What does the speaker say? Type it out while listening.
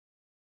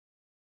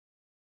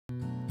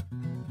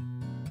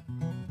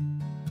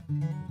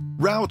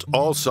Route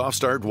all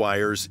SoftStart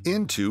wires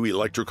into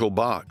electrical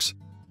box.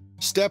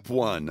 Step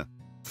 1.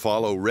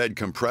 Follow red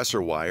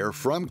compressor wire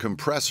from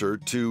compressor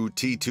to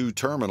T2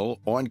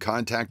 terminal on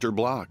contactor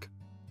block.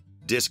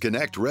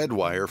 Disconnect red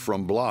wire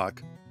from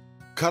block.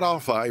 Cut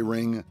off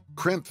I-ring,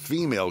 crimp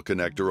female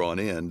connector on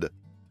end,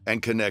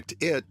 and connect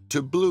it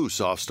to blue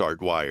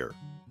SoftStart wire.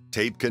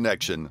 Tape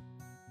connection.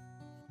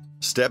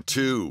 Step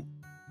 2.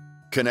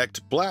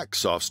 Connect black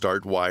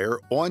SoftStart wire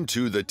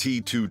onto the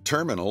T2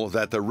 terminal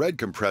that the red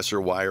compressor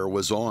wire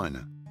was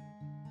on.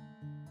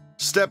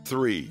 Step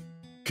 3.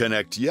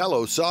 Connect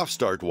yellow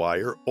SoftStart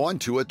wire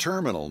onto a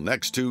terminal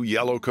next to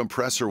yellow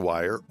compressor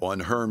wire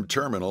on HERM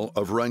terminal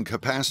of Run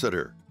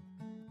Capacitor.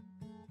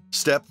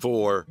 Step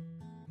 4.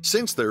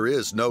 Since there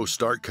is no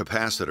Start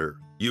Capacitor,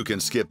 you can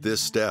skip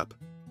this step.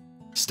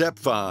 Step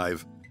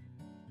 5.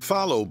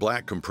 Follow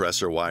black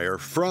compressor wire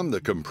from the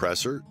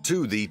compressor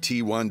to the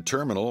T1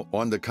 terminal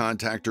on the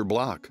contactor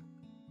block.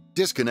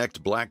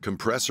 Disconnect black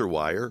compressor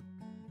wire,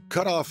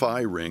 cut off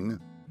I-ring,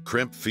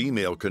 crimp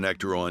female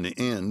connector on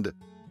end,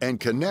 and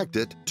connect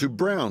it to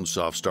brown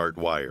SoftStart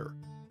wire.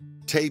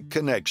 Tape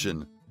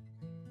connection.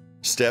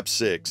 Step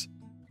 6.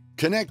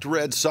 Connect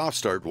red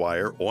SoftStart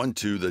wire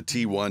onto the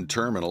T1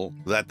 terminal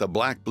that the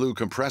black-blue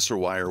compressor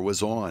wire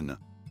was on.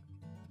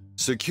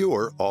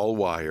 Secure all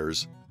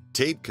wires.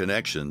 Tape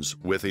connections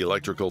with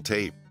electrical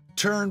tape.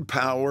 Turn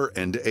power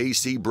and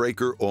AC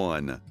breaker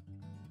on.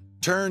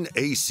 Turn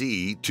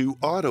AC to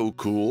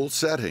auto-cool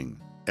setting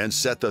and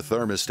set the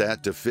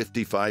thermostat to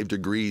 55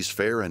 degrees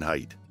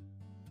Fahrenheit.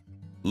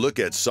 Look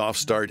at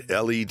SoftStart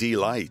LED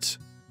lights.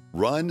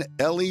 Run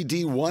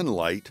LED 1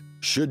 light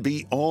should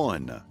be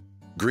on.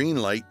 Green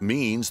light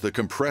means the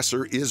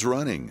compressor is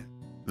running.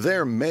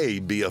 There may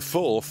be a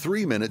full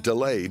 3-minute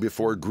delay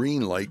before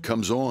green light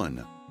comes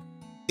on.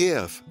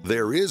 If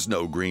there is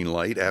no green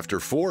light after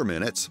 4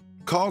 minutes,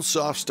 call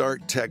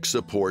SoftStart Tech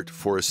Support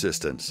for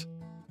assistance.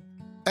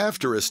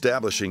 After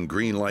establishing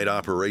green light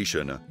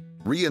operation,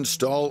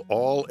 reinstall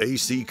all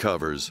AC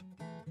covers.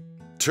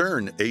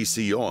 Turn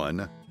AC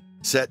on,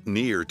 set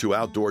near to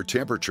outdoor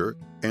temperature,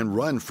 and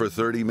run for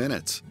 30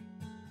 minutes.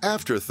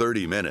 After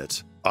 30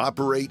 minutes,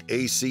 operate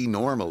AC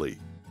normally